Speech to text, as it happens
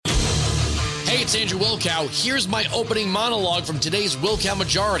Hey, it's Andrew Wilkow. Here's my opening monologue from today's Wilkow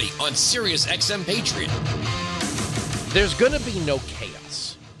Majority on Sirius XM Patriot. There's going to be no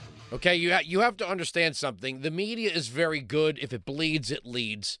chaos. Okay, you have to understand something. The media is very good, if it bleeds, it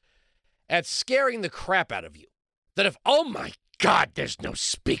leads, at scaring the crap out of you. That if, oh my God, there's no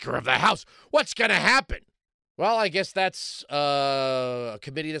Speaker of the House, what's going to happen? Well, I guess that's a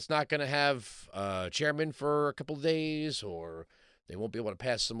committee that's not going to have a chairman for a couple of days, or they won't be able to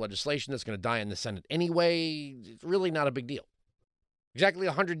pass some legislation that's going to die in the Senate anyway. It's really not a big deal. Exactly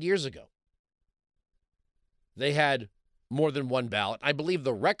 100 years ago, they had more than one ballot. I believe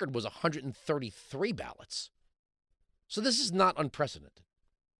the record was 133 ballots. So this is not unprecedented.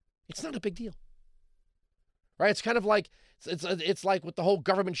 It's not a big deal. Right? It's kind of like, it's like with the whole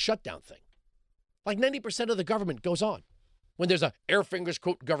government shutdown thing. Like 90% of the government goes on when there's a air fingers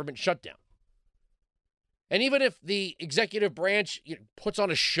quote government shutdown. And even if the executive branch puts on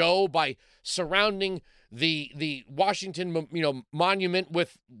a show by surrounding the Washington monument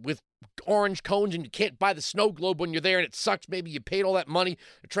with orange cones, and you can't buy the snow globe when you're there, and it sucks. Maybe you paid all that money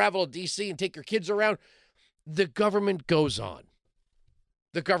to travel to D.C. and take your kids around. The government goes on.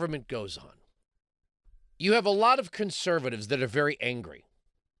 The government goes on. You have a lot of conservatives that are very angry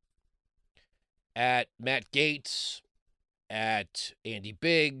at Matt Gaetz, at Andy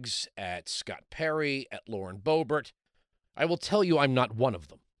Biggs, at Scott Perry, at Lauren Boebert. I will tell you I'm not one of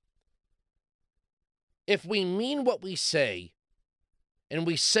them. If we mean what we say, and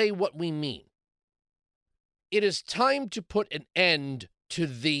we say what we mean, it is time to put an end to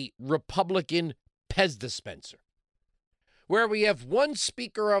the Republican Pez dispenser, where we have one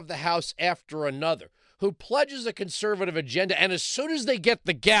Speaker of the House after another who pledges a conservative agenda, and as soon as they get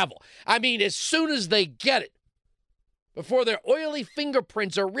the gavel, as soon as they get it, before their oily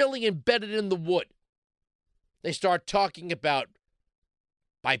fingerprints are really embedded in the wood, they start talking about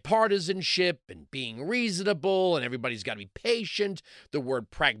bipartisanship and being reasonable, and everybody's got to be patient. The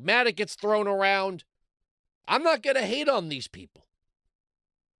word pragmatic gets thrown around. I'm not going to hate on these people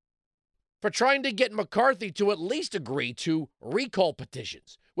for trying to get McCarthy to at least agree to recall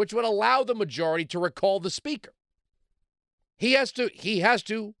petitions, which would allow the majority to recall the Speaker. He has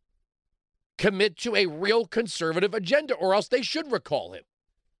to commit to a real conservative agenda, or else they should recall him.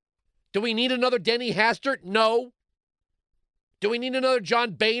 Do we need another Denny Hastert? No. Do we need another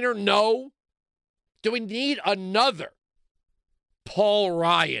John Boehner? No. Do we need another Paul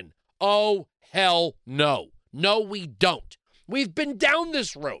Ryan? Oh, hell no. No, we don't. We've been down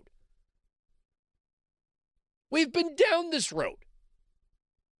this road. We've been down this road.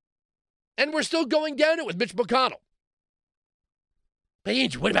 And we're still going down it with Mitch McConnell. But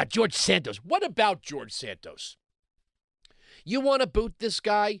Andrew, what about George Santos? What about George Santos? You want to boot this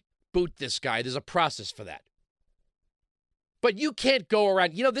guy? Boot this guy. There's a process for that. But you can't go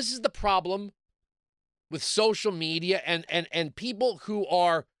around. This is the problem with social media and people who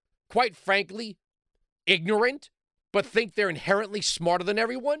are, quite frankly, ignorant, but think they're inherently smarter than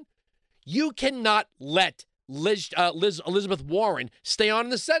everyone. You cannot let Elizabeth Warren stay on in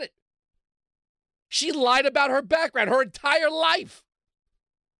the Senate. She lied about her background her entire life.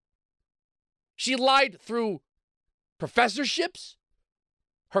 She lied through professorships,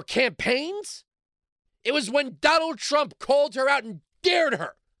 her campaigns. It was when Donald Trump called her out and dared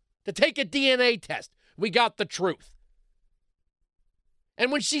her to take a DNA test. We got the truth.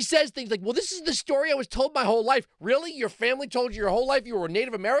 And when she says things like, well, this is the story I was told my whole life. Really? Your family told you your whole life you were a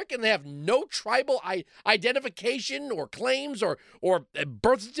Native American? They have no tribal identification or claims or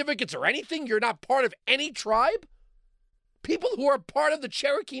birth certificates or anything? You're not part of any tribe? People who are part of the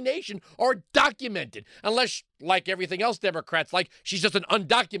Cherokee Nation are documented. Unless, like everything else Democrats like, she's just an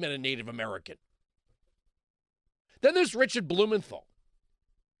undocumented Native American. Then there's Richard Blumenthal.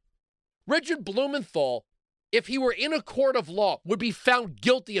 Richard Blumenthal, if he were in a court of law, would be found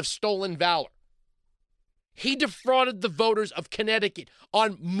guilty of stolen valor. He defrauded the voters of Connecticut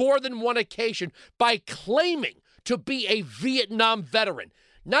on more than one occasion by claiming to be a Vietnam veteran.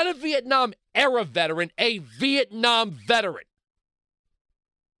 Not a Vietnam-era veteran, a Vietnam veteran.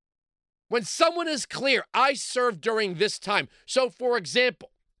 When someone is clear, I served during this time. So, for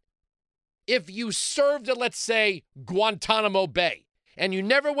example, if you served at, let's say, Guantanamo Bay, and you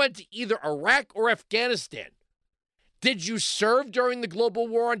never went to either Iraq or Afghanistan, did you serve during the global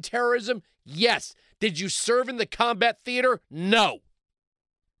war on terrorism? Yes. Did you serve in the combat theater? No.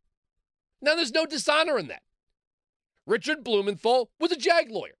 Now, there's no dishonor in that. Richard Blumenthal was a JAG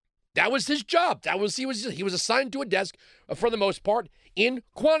lawyer. That was his job. He was assigned to a desk, for the most part, in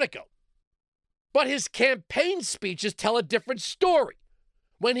Quantico. But his campaign speeches tell a different story.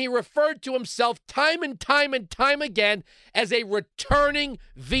 when he referred to himself time and time and time again as a returning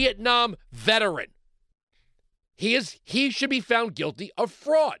Vietnam veteran. He should be found guilty of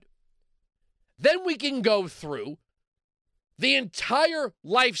fraud. Then we can go through the entire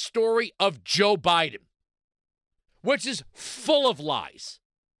life story of Joe Biden, which is full of lies.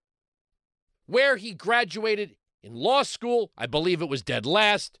 Where he graduated in law school, I believe it was dead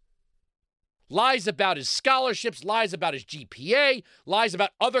last. Lies about his scholarships, lies about his GPA, lies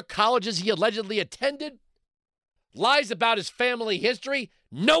about other colleges he allegedly attended, lies about his family history.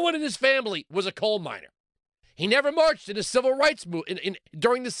 No one in his family was a coal miner. He never marched in a civil rights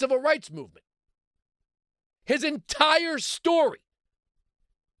during the civil rights movement. His entire story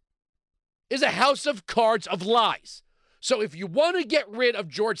is a house of cards of lies. So if you want to get rid of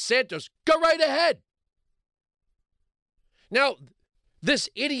George Santos, go right ahead. Now, this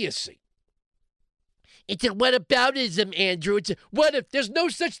idiocy, it's a whataboutism, Andrew. It's a what if. There's no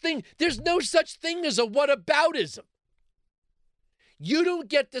such thing as a whataboutism. You don't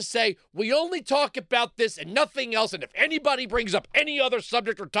get to say, we only talk about this and nothing else, and if anybody brings up any other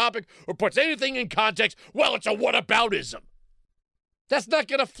subject or topic or puts anything in context, well, it's a whataboutism. That's not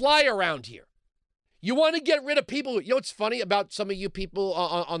going to fly around here. You want to get rid of people. You know what's funny about some of you people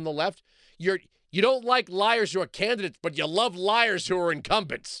on the left? You don't like liars who are candidates, but you love liars who are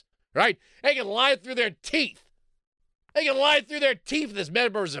incumbents, right? They can lie through their teeth. They can lie through their teeth as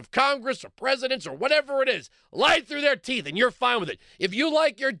members of Congress or presidents or whatever it is. Lie through their teeth, and you're fine with it. If you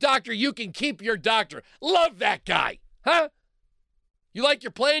like your doctor, you can keep your doctor. Love that guy, huh? You like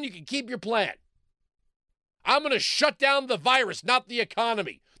your plan, you can keep your plan. I'm going to shut down the virus, not the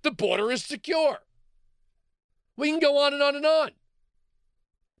economy. The border is secure. We can go on and on and on.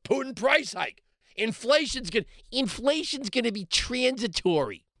 Putin price hike. Inflation's going to be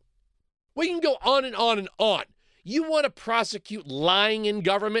transitory. We can go on and on and on. You want to prosecute lying in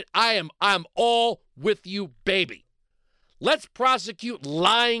government? I'm all with you, baby. Let's prosecute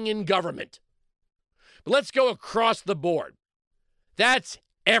lying in government. But let's go across the board. That's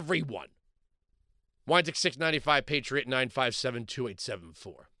everyone. Winesick 695, Patriot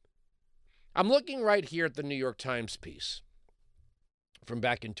 957-2874. I'm looking right here at the New York Times piece from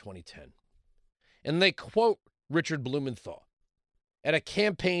back in 2010. And they quote Richard Blumenthal at a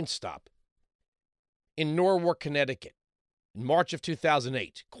campaign stop in Norwalk, Connecticut, in March of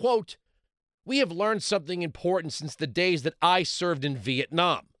 2008. Quote, "We have learned something important since the days that I served in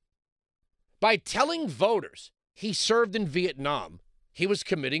Vietnam. By telling voters he served in Vietnam, he was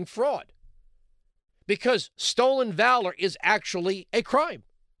committing fraud. Because stolen valor is actually a crime.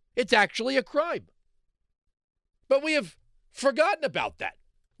 It's actually a crime. But we have forgotten about that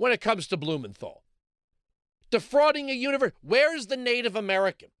when it comes to Blumenthal. Defrauding a universe. Where's the Native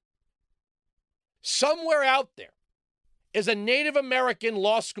American? Somewhere out there is a Native American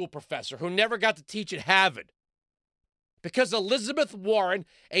law school professor who never got to teach at Harvard because Elizabeth Warren,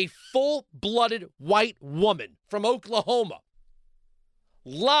 a full-blooded white woman from Oklahoma,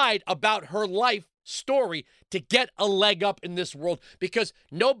 lied about her life story to get a leg up in this world because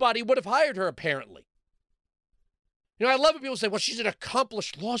nobody would have hired her, apparently. You know, I love when people say, well, she's an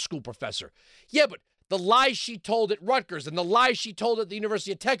accomplished law school professor. Yeah, but the lies she told at Rutgers and the lies she told at the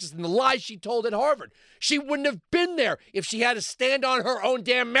University of Texas and the lies she told at Harvard, she wouldn't have been there if she had to stand on her own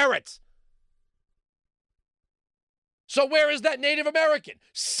damn merits. So where is that Native American?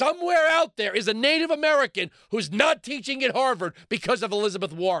 Somewhere out there is a Native American who's not teaching at Harvard because of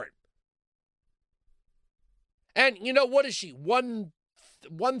Elizabeth Warren. And you know, what is she?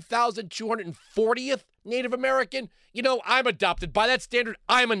 1,240th Native American? You know, I'm adopted. By that standard,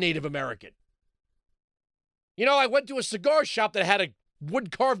 I'm a Native American. You know, I went to a cigar shop that had a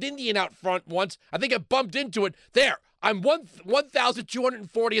wood-carved Indian out front once. I think I bumped into it. There, I'm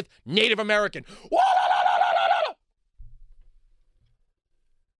 1,240th Native American.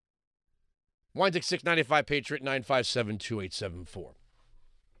 Winesick 695, Patriot 957-2874.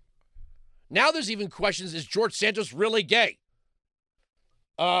 Now there's even questions, is George Santos really gay?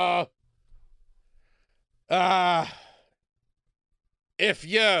 If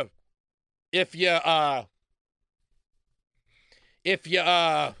you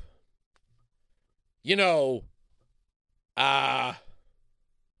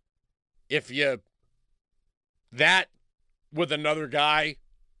that with another guy,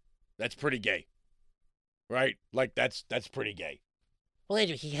 that's pretty gay, right? Like that's pretty gay. Well,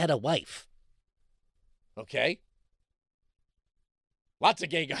 Andrew, he had a wife. Okay. Lots of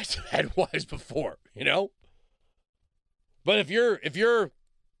gay guys have had wives before, you know? But if you're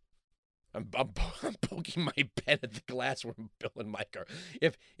I'm poking my pen at the glass where Bill and Mike are.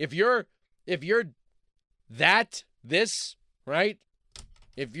 If you're this, right?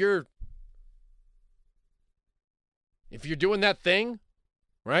 if you're doing that thing,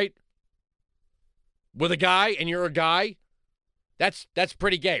 right, with a guy and you're a guy, that's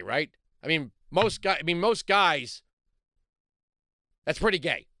pretty gay, right? I mean, most guys, that's pretty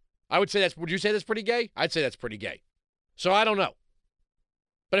gay. I would say would you say that's pretty gay? I'd say that's pretty gay. So I don't know.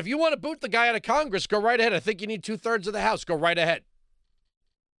 But if you want to boot the guy out of Congress, go right ahead. I think you need 2/3 of the House. Go right ahead.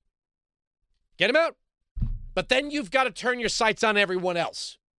 Get him out. But then you've got to turn your sights on everyone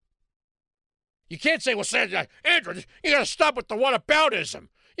else. You can't say, well, Andrew, you got to stop with the whataboutism.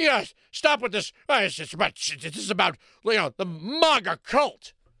 You got to stop with this. This is about the MAGA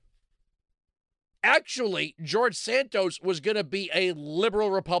cult. Actually, George Santos was going to be a liberal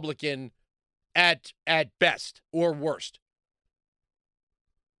Republican at best or worst.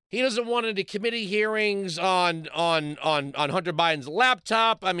 He doesn't want any committee hearings on Hunter Biden's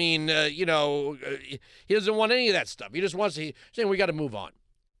laptop. I mean, he doesn't want any of that stuff. He just wants to say, we got to move on.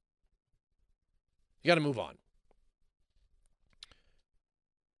 You got to move on.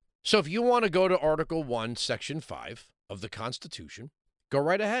 So if you want to go to Article 1, Section 5 of the Constitution, go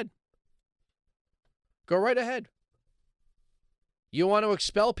right ahead. Go right ahead. You want to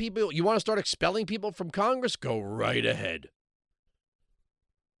expel people? You want to start expelling people from Congress? Go right ahead.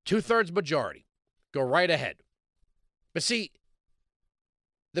 2/3 majority. Go right ahead. But see,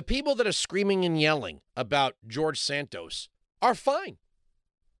 the people that are screaming and yelling about George Santos are fine.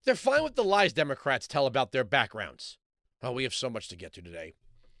 They're fine with the lies Democrats tell about their backgrounds. Oh, we have so much to get to today.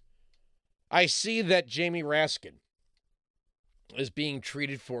 I see that Jamie Raskin is being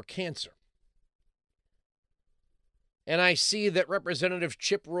treated for cancer. And I see that Representatives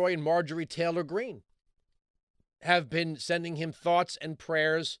Chip Roy and Marjorie Taylor Greene have been sending him thoughts and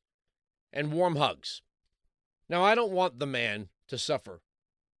prayers and warm hugs. Now, I don't want the man to suffer.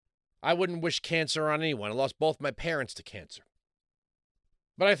 I wouldn't wish cancer on anyone. I lost both my parents to cancer.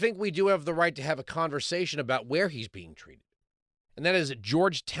 But I think we do have the right to have a conversation about where he's being treated. And that is at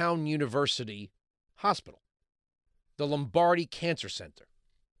Georgetown University Hospital, the Lombardi Cancer Center.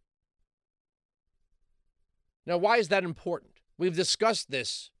 Now, why is that important? We've discussed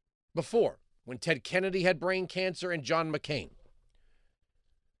this before, when Ted Kennedy had brain cancer and John McCain.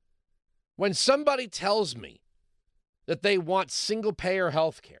 When somebody tells me that they want single-payer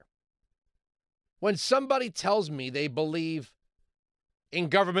health care, when somebody tells me they believe in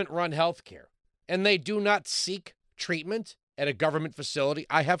government-run health care and they do not seek treatment at a government facility,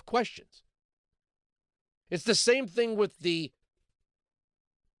 I have questions. It's the same thing with the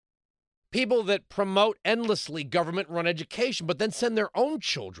people that promote endlessly government-run education, but then send their own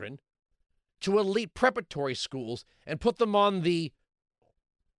children to elite preparatory schools and put them on the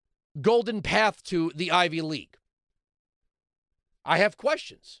golden path to the Ivy League. I have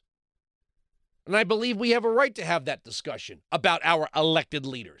questions. And I believe we have a right to have that discussion about our elected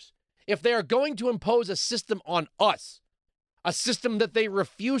leaders. If they are going to impose a system on us, a system that they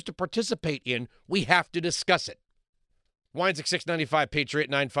refuse to participate in, we have to discuss it. Weinzig 695, Patriot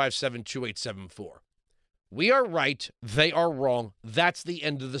 957-2874. We are right, they are wrong. That's the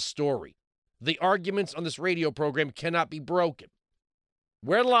end of the story. The arguments on this radio program cannot be broken.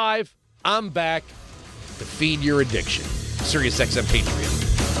 We're live. I'm back to feed your addiction. Sirius XM Patriot.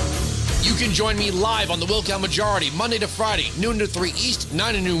 You can join me live on the Will Count Majority, Monday to Friday, noon to 3 East,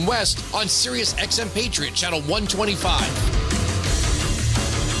 9 to noon West, on Sirius XM Patriot, channel 125.